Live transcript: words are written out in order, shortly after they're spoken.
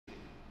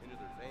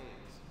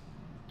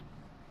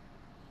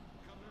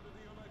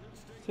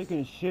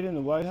Taking a shit in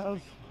the White House?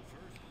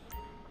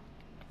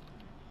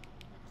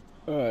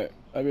 Alright,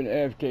 I've been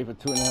AFK for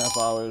 2.5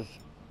 hours.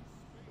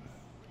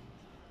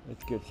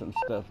 Let's get some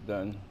stuff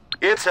done.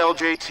 It's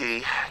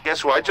LJT. Guess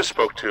who I just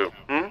spoke to?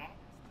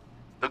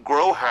 The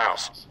grow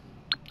house.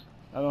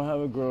 I don't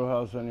have a grow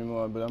house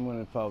anymore, but I'm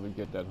gonna probably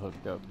get that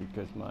hooked up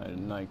because my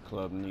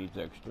nightclub needs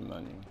extra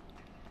money.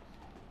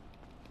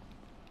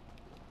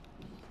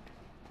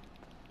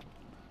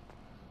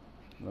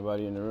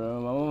 Nobody in the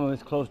room. I'm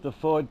almost close to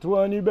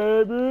 420,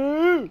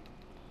 baby!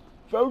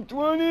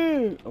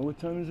 420! Oh, what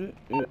time is it?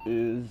 It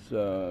is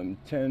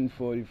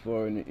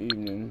 10:44 in the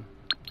evening.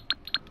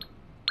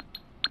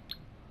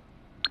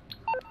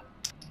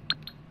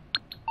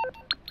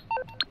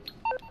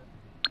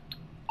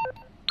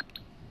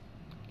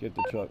 Get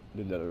the truck.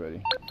 Did that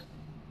already.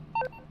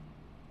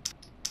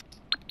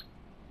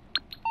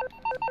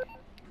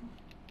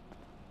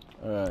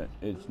 Alright,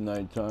 it's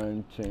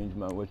nighttime. Change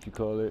my what you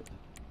call it.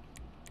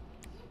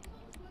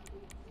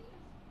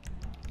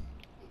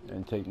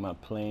 And take my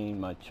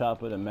plane, my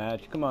chopper to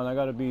match. Come on, I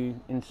gotta be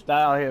in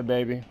style here,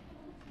 baby.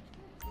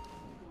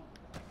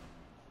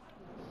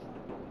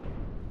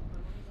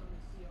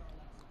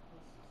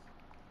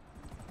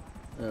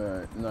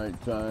 Alright,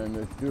 nighttime.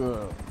 Let's do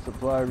a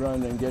supply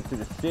run and get to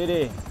the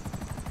city.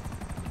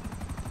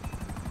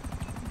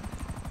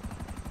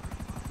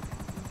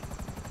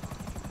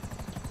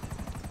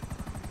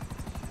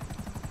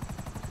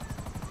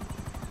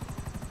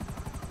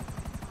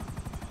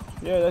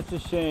 Yeah, that's a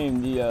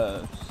shame.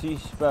 The Sea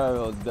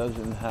Sparrow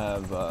doesn't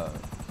have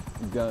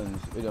guns.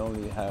 It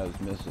only has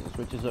missiles,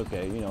 which is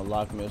okay. You know,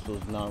 lock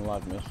missiles,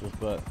 non-lock missiles,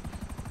 but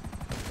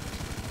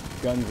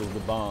guns is the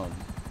bomb.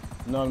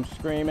 You know what I'm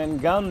screaming?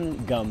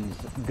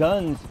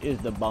 Guns is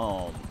the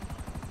bomb.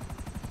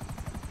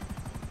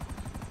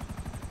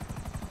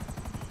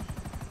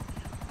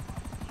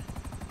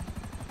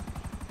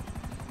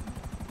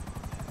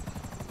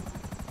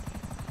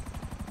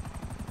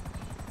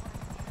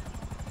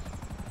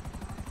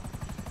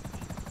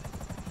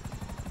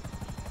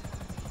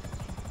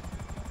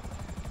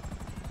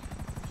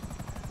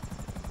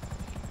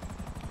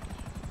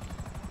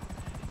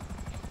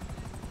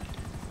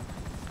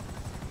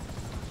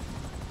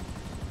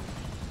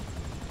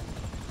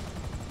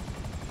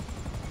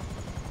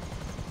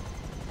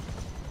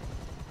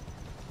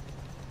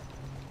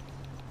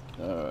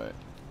 Alright,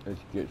 let's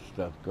get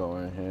stuff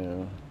going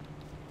here.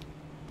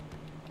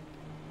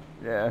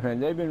 Yeah,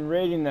 man, they've been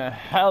raiding the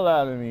hell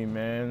out of me,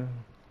 man.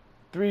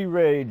 3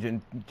 raids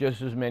in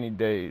just as many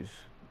days.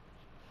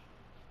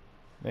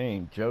 They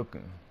ain't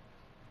joking.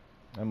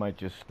 I might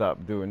just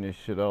stop doing this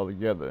shit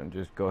altogether and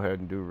just go ahead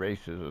and do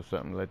races or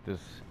something. Let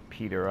this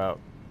peter out.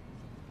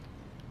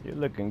 You're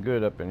looking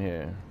good up in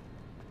here.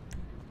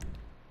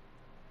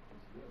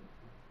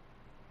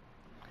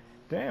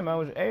 Damn, I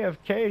was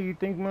AFK. You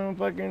think my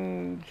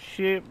fucking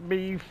shit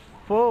be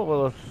full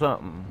or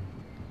something?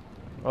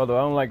 Although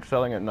I don't like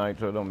selling at night,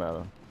 so it don't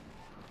matter.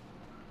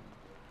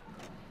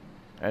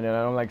 And then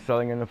I don't like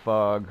selling in the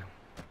fog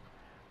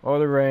or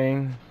the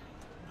rain.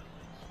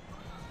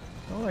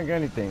 I don't like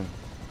anything.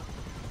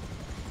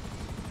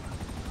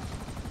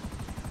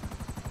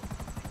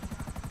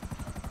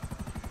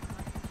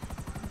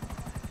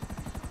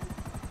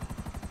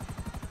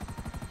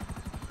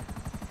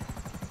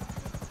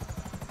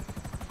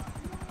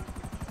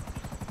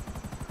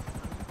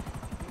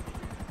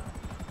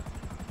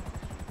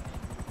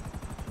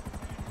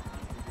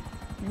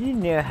 You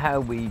know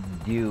how we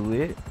do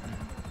it.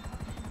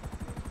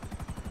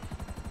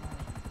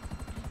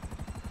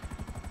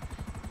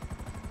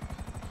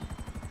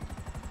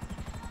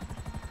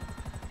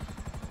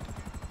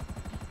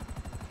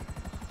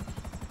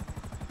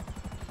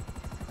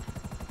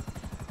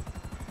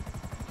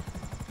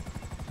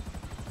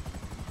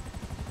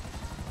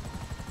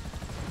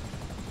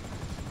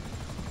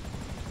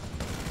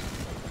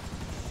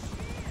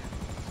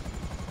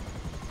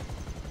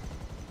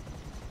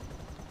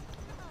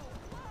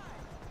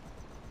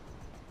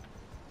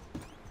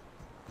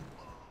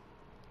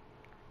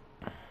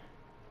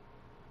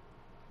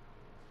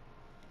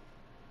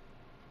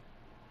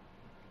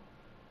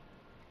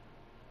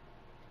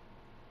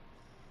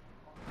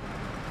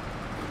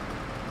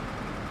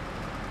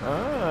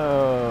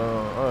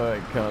 Oh,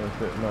 alright,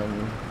 counterfeit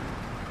money.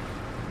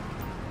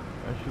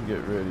 I should get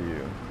rid of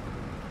you.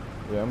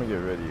 Yeah, I'm gonna get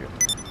rid of you.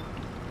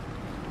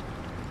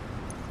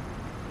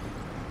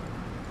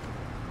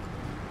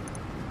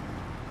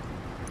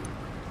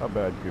 How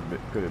bad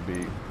could it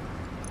be?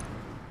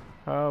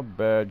 How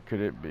bad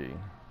could it be?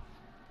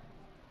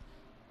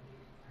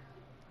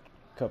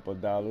 Couple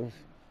dollars.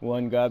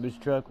 1 garbage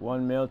truck,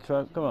 1 mail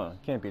truck. Come on,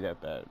 can't be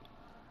that bad.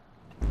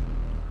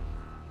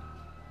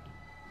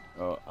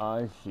 Oh,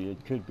 I see.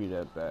 It could be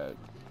that bad.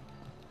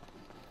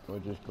 We'll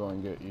just go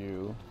and get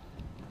you.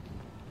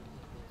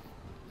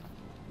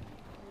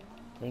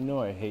 They know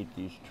I hate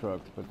these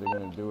trucks, but they're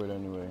gonna do it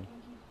anyway.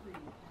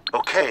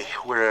 Okay,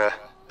 we're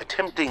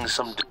attempting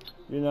some...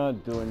 You're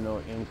not doing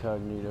no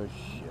incognito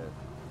shit.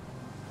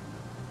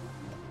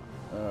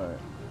 Alright.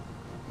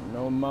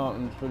 No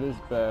mountains for this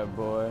bad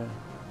boy.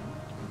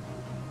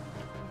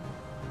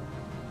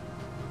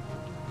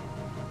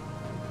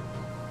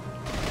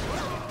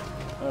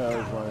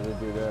 wanted to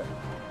do that.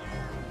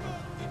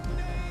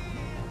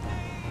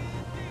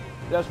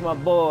 That's my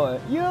boy.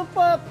 You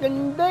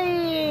fucking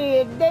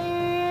dead,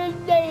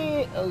 dead,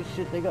 dead. Oh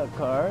shit, they got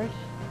cars.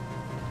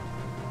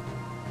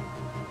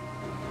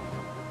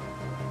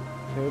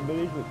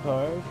 Hillbillies with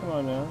cars. Come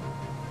on now.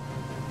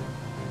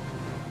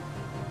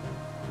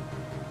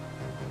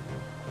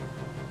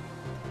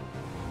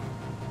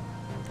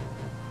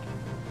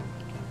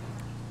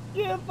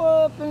 You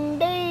fucking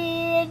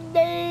dead,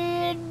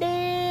 dead,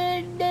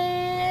 dead,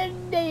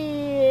 dead,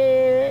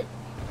 dead.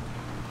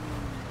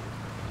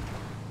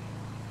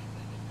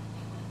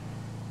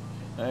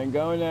 I ain't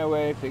going that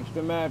way. Fix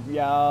the map,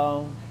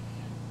 y'all.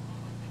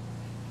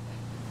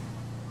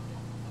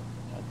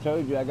 I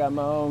told you I got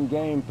my own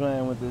game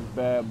plan with this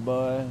bad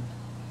boy.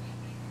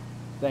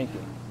 Thank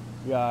you.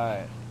 You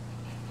alright?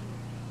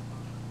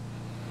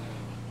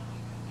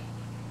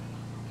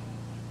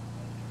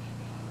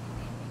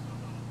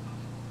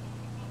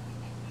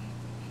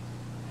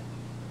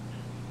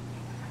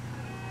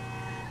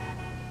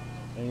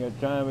 Ain't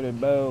got time for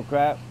that bull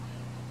crap.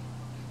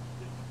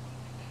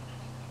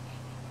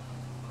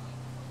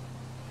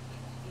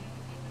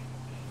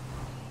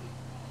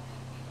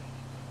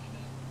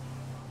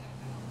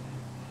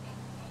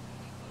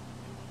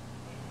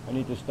 I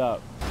need to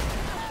stop.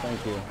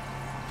 Thank you.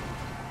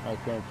 I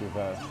can't too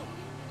fast.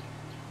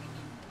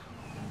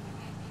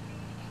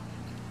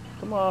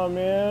 Come on,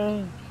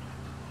 man.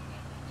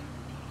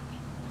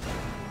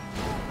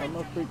 Out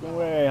my freaking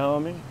way,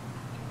 homie.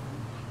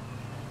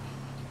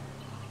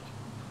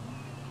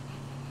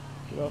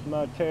 Get off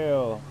my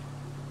tail.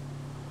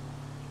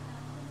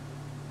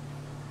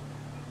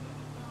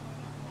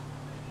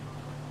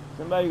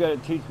 Somebody got to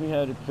teach me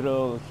how to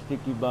throw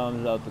sticky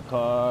bombs out the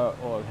car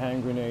or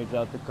hand grenades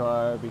out the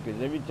car,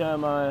 because every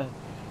time I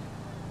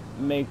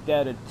make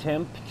that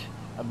attempt,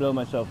 I blow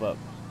myself up.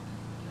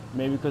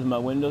 Maybe because my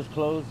window's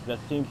closed. That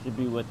seems to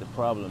be what the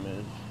problem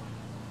is.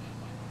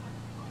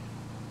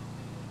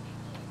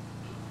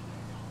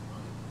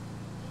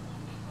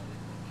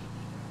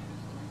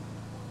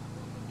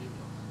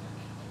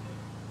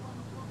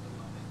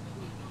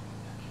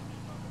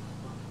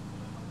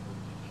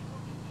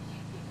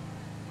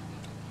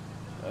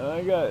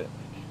 I got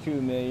 2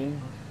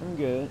 million. I'm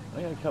good.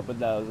 I got a couple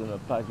thousand in my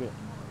pocket.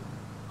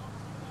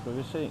 So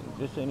this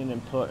ain't an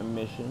important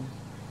mission.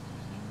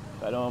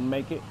 If I don't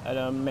make it, I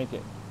don't make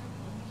it.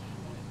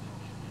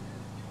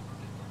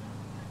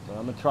 So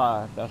I'm gonna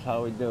try. That's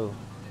how we do.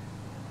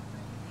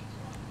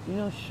 You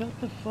know, shut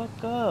the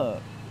fuck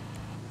up.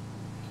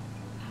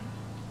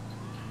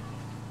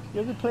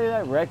 You ever play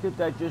that record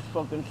that just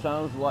fucking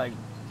sounds like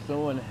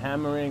someone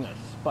hammering a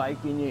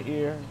spike in your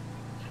ear?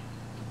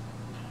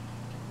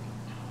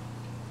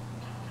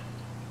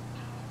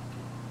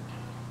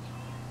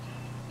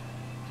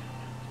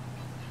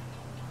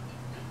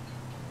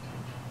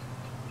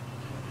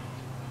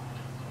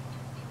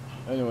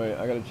 Anyway,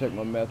 I gotta check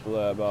my meth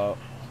lab out.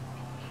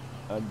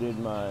 I did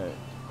my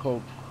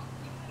coke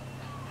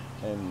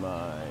and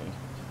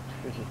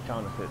this is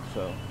counterfeit,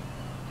 so.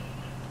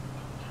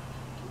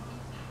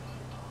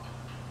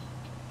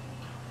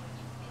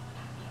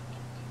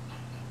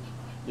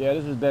 Yeah,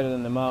 this is better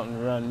than the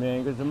mountain run,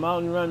 man, because the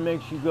mountain run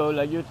makes you go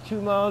like you're 2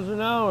 miles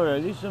an hour.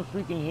 At least I'm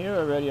freaking here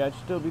already. I'd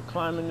still be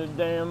climbing the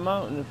damn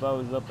mountain if I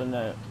was up in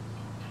that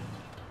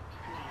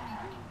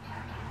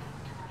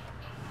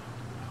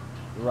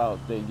route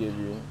they give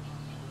you.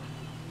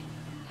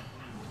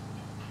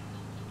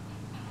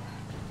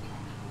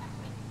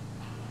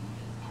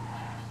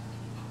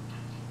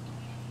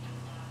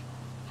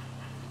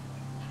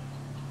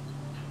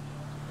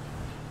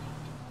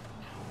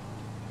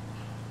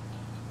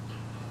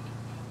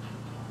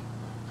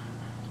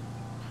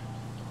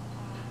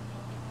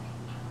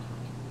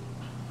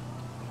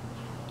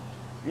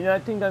 You know, I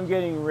think I'm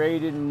getting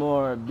rated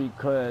more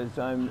because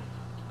I'm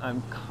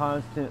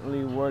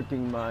constantly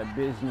working my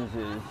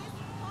businesses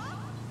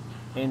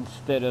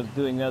instead of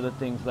doing other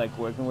things like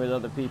working with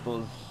other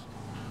people's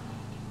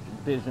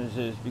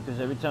businesses, because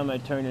every time I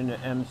turn into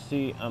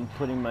MC, I'm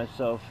putting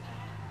myself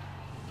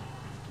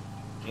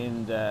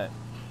in that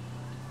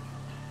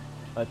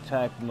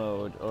attack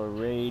mode or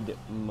raid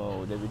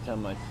mode every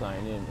time I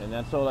sign in, and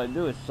that's all I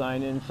do is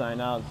sign in,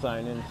 sign out,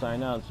 sign in,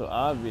 sign out. So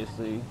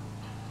obviously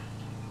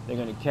they're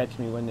gonna catch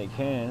me when they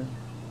can.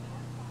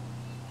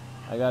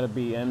 I gotta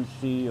be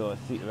MC or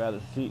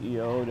rather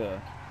CEO to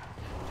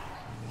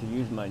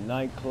use my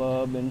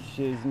nightclub and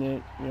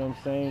shiznit, you know what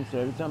I'm saying? So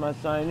every time I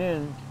sign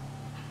in,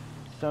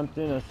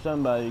 something or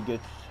somebody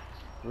gets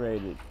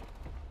raided.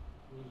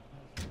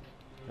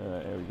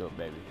 Alright, here we go,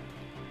 baby.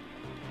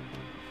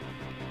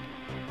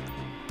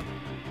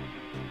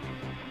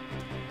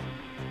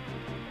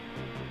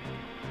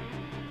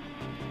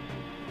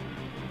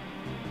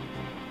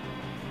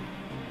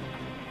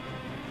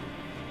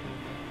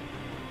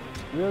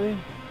 Really?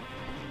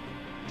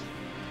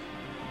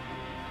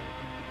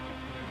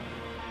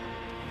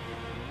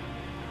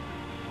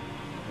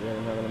 Yeah,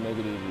 I'm not gonna make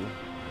it easy.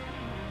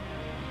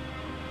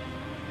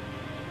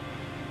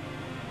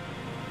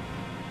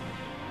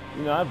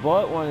 You know, I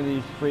bought one of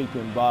these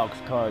freaking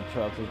boxcar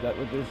trucks. Is that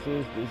what this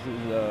is? This is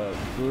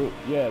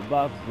yeah,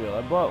 Boxville.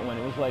 I bought one.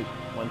 It was like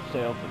on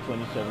sale for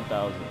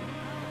 $27,000.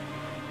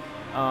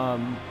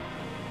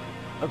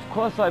 Of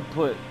course I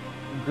put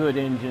good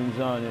engines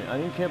on it. I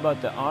didn't care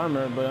about the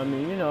armor, but I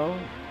mean, you know,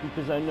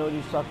 because I know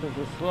these suckers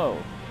are slow.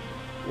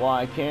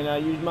 Why can't I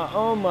use my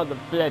own mother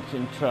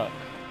fletching truck?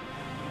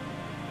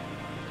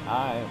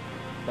 Alright,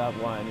 stop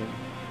whining.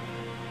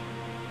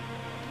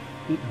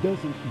 It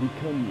doesn't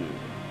become you.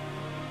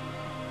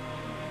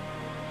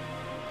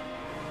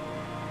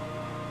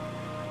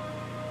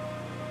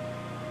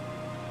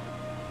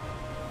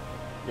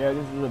 Yeah,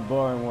 this is a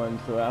boring one,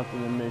 so after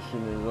the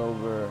mission is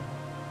over,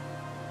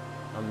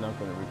 I'm not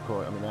going to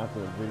record. I mean, after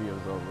the video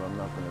is over, I'm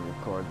not going to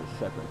record the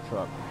second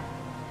truck.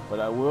 But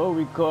I will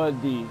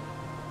record the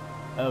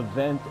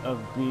event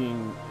of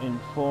being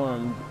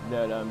informed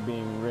that I'm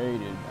being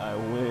raided. I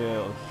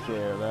will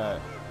share that.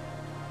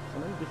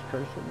 Somebody just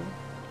cursed at me?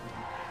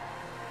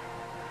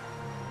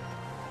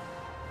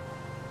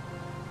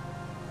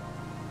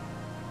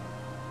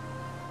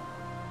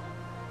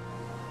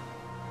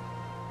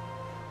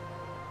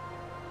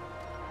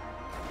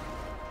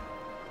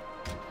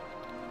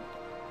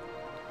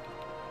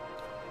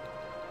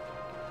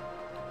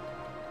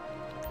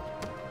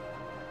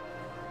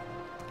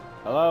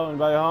 Hello,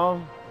 anybody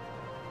home?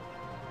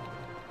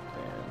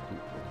 Damn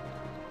people.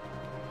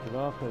 Get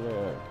off of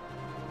there.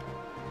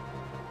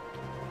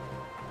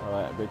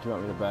 Alright, I bet you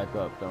want me to back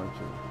up, don't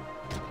you?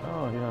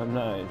 Oh, yeah,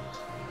 nice.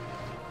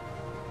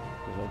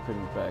 Because I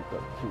couldn't back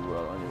up too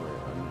well anyway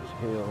on this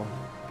hill.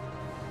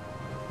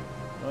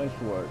 Nice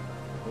work.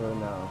 Where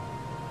now?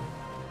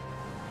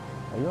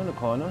 Are you on the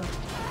corner?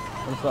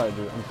 I'm sorry,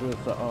 dude. I'm so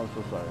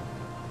sorry.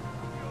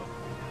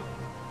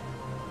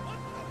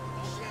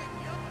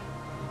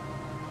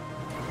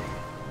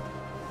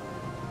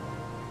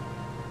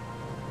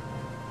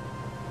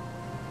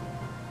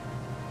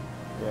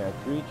 Yeah,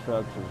 3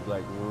 trucks is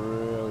like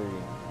really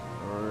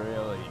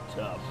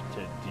tough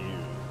to do.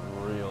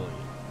 Really.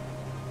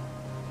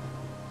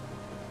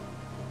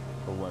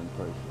 For one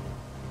person.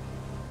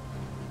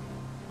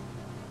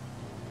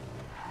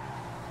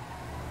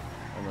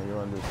 I know you're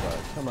on this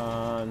side. Come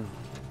on.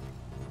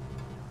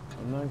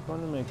 I'm not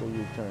going to make a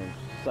U-turn,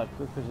 sucker,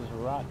 because it's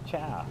rock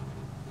chow.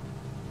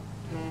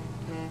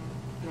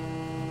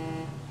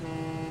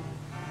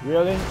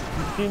 Really?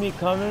 You see me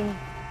coming?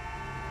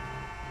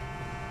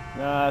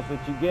 Nah, that's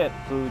what you get,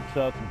 food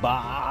truck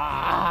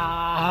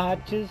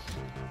botches.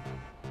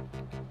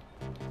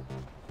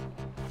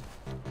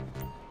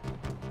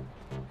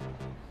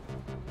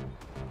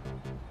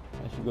 I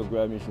should go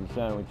grab me some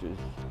sandwiches.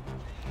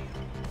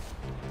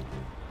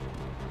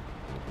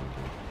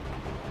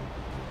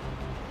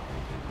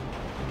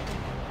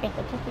 It's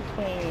a cookie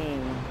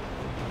train.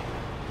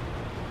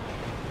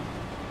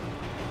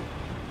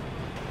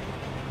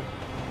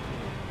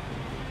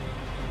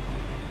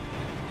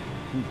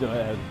 You thought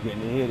I was gonna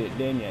hit it,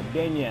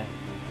 didn't ya?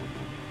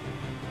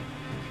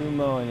 2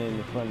 more and then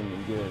in front of me,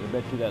 good. I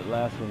bet you that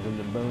last one's in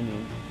the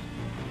boonies.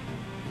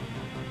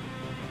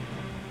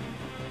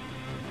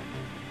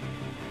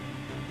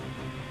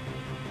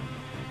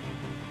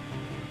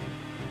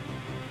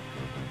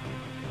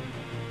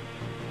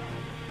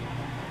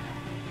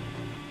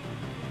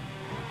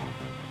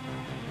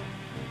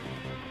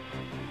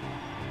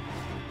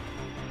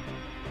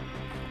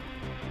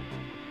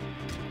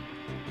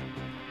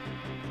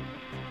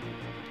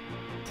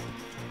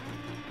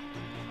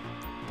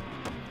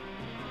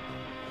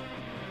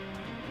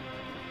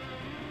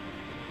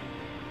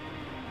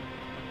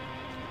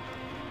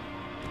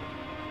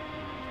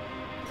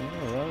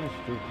 Oh, run,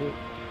 stupid.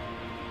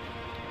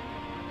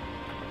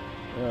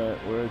 Alright,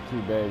 where to,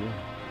 baby?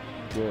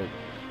 Good.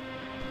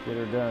 Get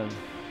her done.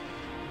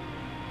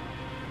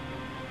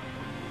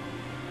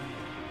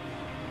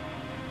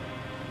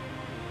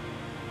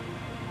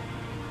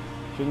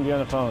 Shouldn't be on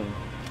the phone.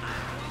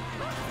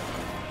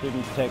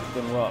 Shouldn't text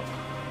and walk.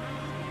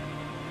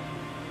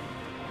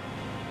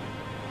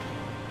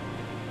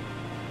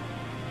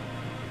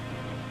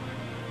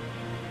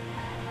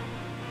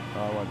 Oh,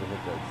 I want to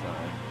hit that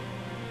sign.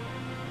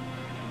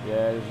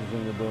 Yeah, this is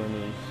in the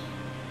boonies.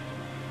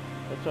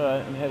 That's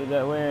alright, I'm headed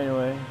that way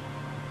anyway.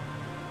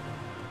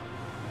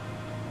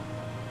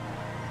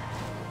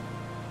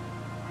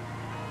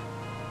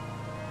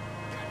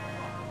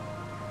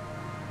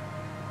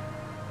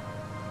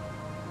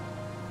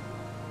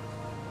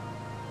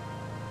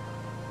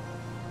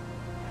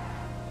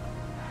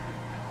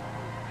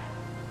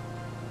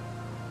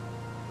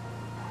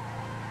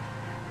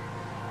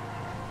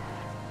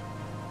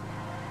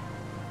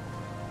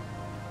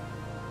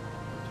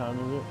 What time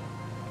is it?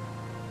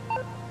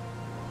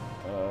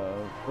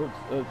 Oops.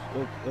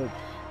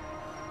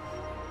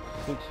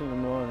 6 in the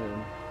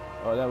morning.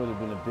 Oh, that would have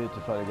been a bitch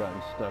if I'd have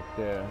gotten stuck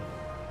there.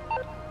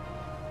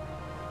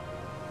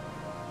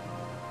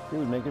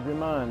 Dude, make up your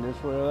mind,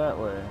 this way or that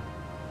way.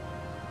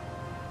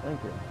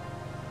 Thank you.